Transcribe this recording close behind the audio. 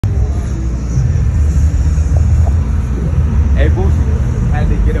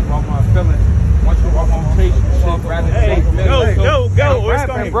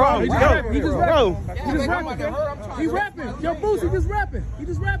He just rapping. He just rapping. He rapping. Yo, Boosie just rapping. He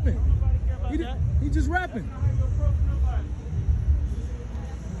just rapping. He just rapping.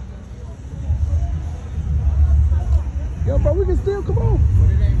 Yo, bro, we can still come on.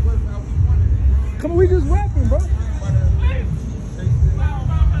 Come on, we just rapping, bro.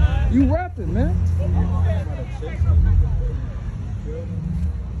 You rapping, man.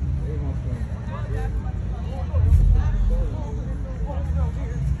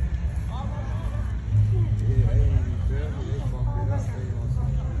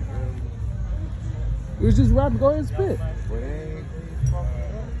 We was just rapping. Go ahead and spit.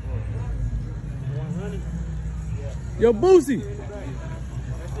 Yo, Boosie.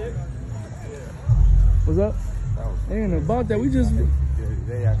 What's up? Ain't about that. We just.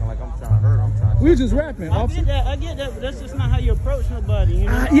 They acting like I'm trying to hurt. I'm trying to. We just rapping. I get that, but that's just not how you approach nobody. You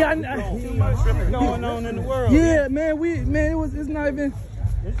know? Yeah, too much going on in the world. Yeah, man. It's not even.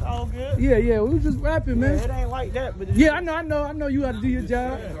 It's all good. Yeah. We was just rapping, man. Yeah, it ain't like that, but yeah, I know. You got to do your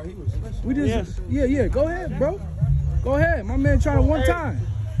job. We just. Yeah. Go ahead, bro. Go ahead. My man trying to one time.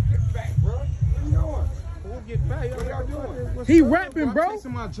 Get back, bro. What you doing? We'll get back. What y'all doing? He rapping, bro. I'm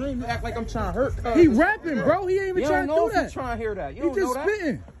chasing my dream. You act like I'm trying to hurt. He rapping, bro. He ain't even trying to do that. You trying to hear that? He just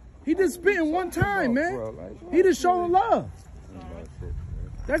spitting. He just spitting one time, man. He just showing love.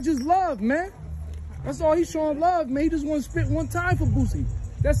 That's just love, man. That's all he's showing love, man. He just want to spit one time for Boosie.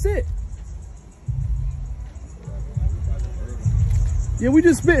 That's it. Yeah, we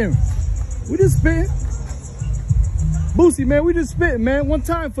just spitting. We just spitting. Boosie, man, we just spitting, man. One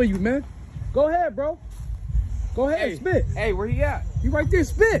time for you, man. Go ahead, bro. Go ahead, spit. Hey, where he at? He right there,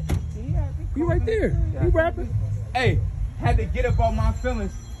 spit. He right there. He rapping. Hey, had to get up on my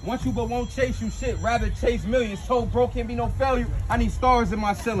feelings. Want you but won't chase you shit. Rather chase millions. Told bro can't be no failure. I need stars in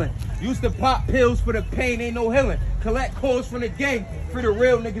my ceiling. Used to pop pills for the pain, ain't no healing. Collect calls from the gang for the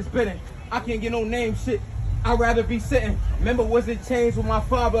real niggas bidding. I can't get no name shit. I'd rather be sitting. Remember, was it changed with my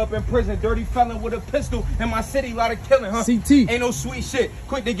father up in prison? Dirty felon with a pistol in my city, lot of killing, huh? CT. Ain't no sweet shit.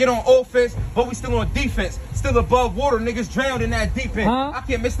 Quick to get on offense, but we still on defense. Still above water, niggas drowned in that deep end. I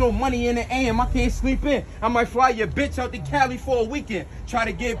can't miss no money in the AM, I can't sleep in. I might fly your bitch out to Cali for a weekend. Try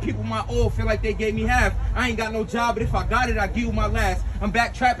to give people my all, feel like they gave me half. I ain't got no job, but if I got it, I give you my last. I'm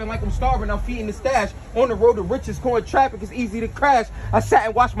back trapping like I'm starving, I'm feeding the stash. On the road to riches, going traffic, it's easy to crash. I sat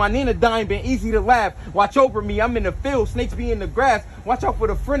and watched my Nina dying, been easy to laugh. Watch over me, I'm in the field, snakes be in the grass. Watch out for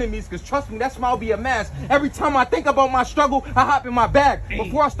the frenemies, cause trust me, that smile be a mask. Every time I think about my struggle, I hop in my bag.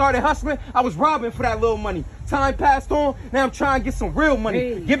 Before I started hustling, I was robbing for that little money. Time passed on, now I'm trying to get some real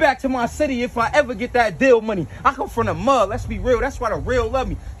money. Get back to my city if I ever get that deal money. I come from the mud, let's be real, that's why the real love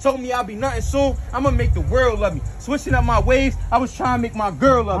me. Told me I'll be nothing soon, I'ma make the world love me. Switching up my ways, I was trying to make my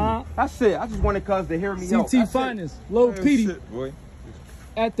girl love me. That's it, I just wanted cuz to hear me out. CT finest, LilPeedi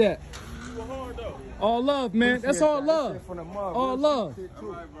at that. All love, man. That's all love. All love.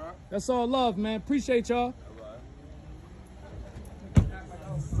 That's all love, man. Appreciate y'all.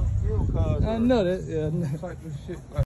 I know that. Yeah.